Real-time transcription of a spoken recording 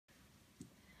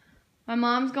My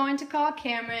mom's going to call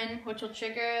Cameron, which will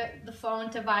trigger the phone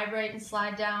to vibrate and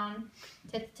slide down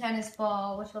to hit the tennis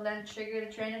ball, which will then trigger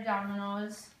the train of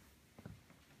dominoes.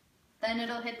 Then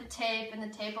it'll hit the tape, and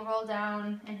the tape will roll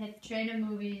down and hit the train of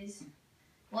movies.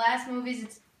 The last movies,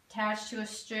 it's attached to a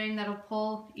string that'll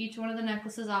pull each one of the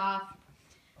necklaces off.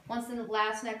 Once the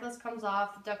last necklace comes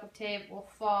off, the duct tape will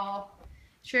fall,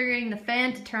 triggering the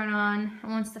fan to turn on.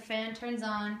 And once the fan turns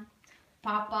on,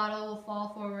 pop bottle will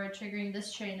fall forward, triggering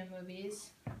this train of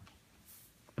movies.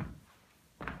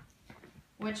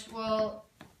 The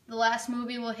last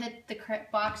movie will hit the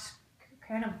box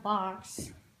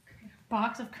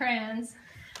of crayons,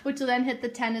 which will then hit the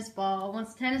tennis ball.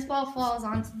 Once the tennis ball falls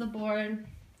onto the board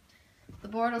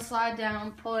will slide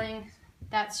down, pulling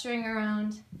that string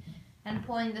around and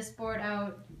pulling this board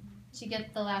out to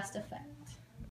get the last effect.